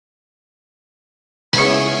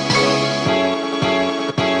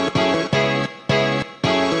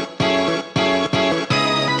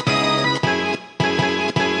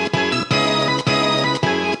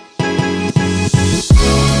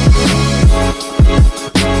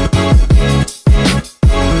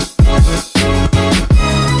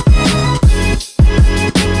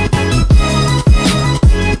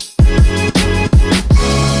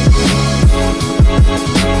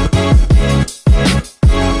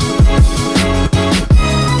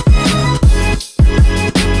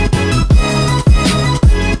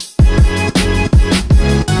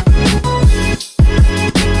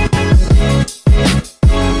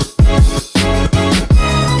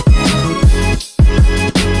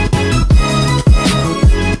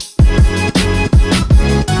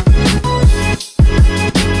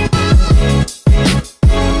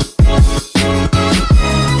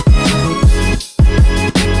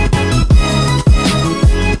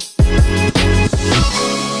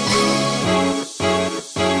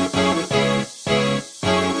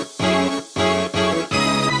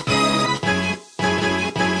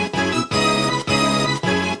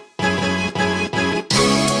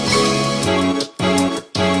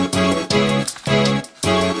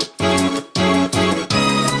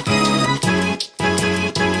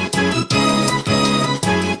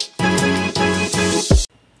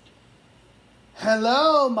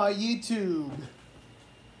YouTube.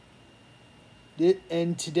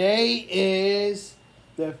 And today is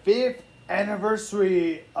the 5th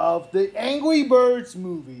anniversary of the Angry Birds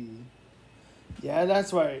movie. Yeah,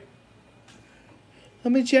 that's right.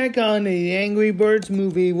 Let me check on the Angry Birds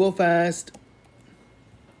movie real fast.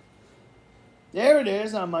 There it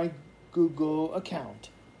is on my Google account.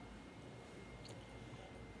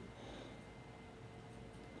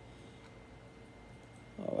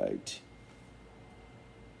 Alright.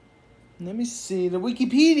 Let me see the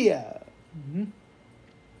Wikipedia.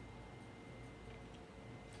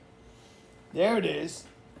 There it is.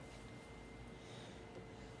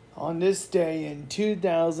 On this day in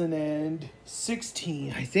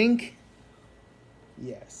 2016, I think.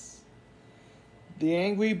 Yes. The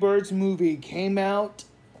Angry Birds movie came out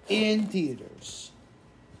in theaters.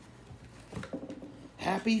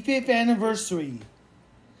 Happy 5th anniversary.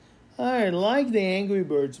 I like the Angry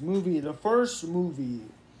Birds movie, the first movie,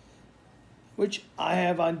 which I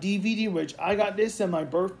have on DVD, which I got this on my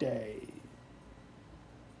birthday.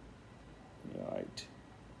 Right.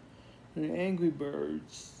 The Angry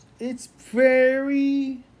Birds. It's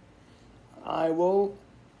very... I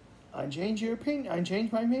change your opinion. I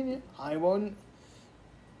change my opinion. I won't...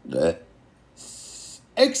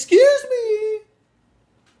 Excuse me!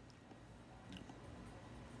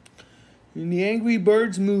 In the Angry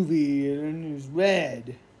Birds movie, and there's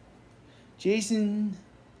red. Jason...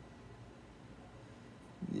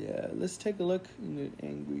 Yeah, let's take a look in the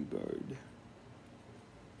Angry Bird.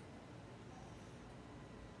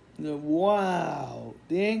 Wow,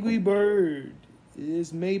 the Angry Bird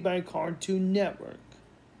is made by Cartoon Network.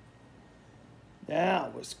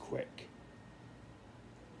 That was quick.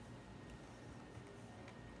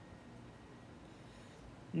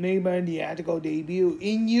 Made by theatrical debut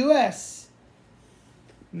in U.S.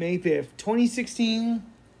 May 5th, 2016.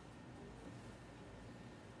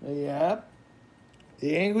 Yep.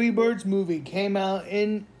 The Angry Birds movie came out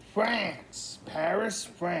in France, Paris,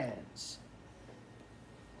 France.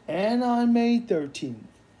 And on May 13th,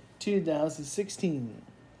 2016.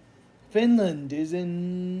 Finland is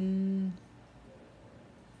in...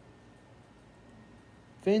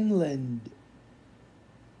 Finland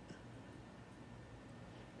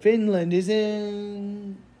is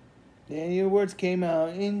in... The awards came out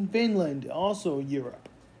in Finland, also Europe.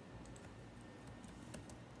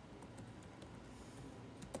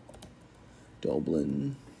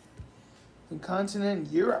 Dublin. The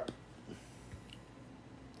continent Europe.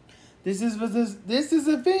 This is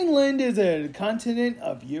a Finland is a continent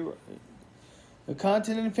of Europe. The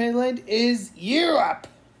continent of Finland is Europe.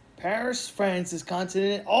 Paris, France is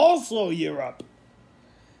continent also Europe.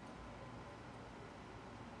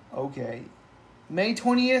 Okay. May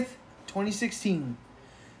 20th, 2016.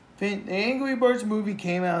 The Angry Birds movie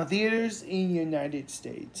came out in theaters in the United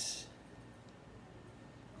States.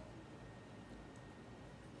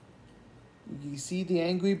 You see the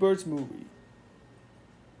Angry Birds movie.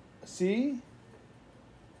 See?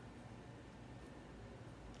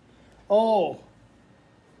 Oh.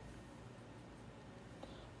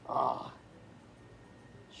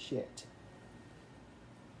 Shit.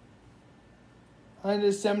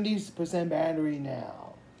 170% battery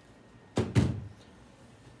now.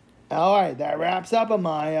 Alright, that wraps up on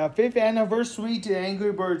my 5th anniversary to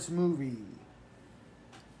Angry Birds movie.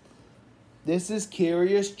 This is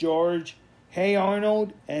Curious George, Hey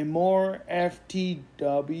Arnold, and more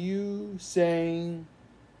FTW saying,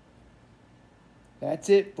 that's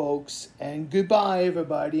it, folks, and goodbye,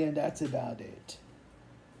 everybody, and that's about it.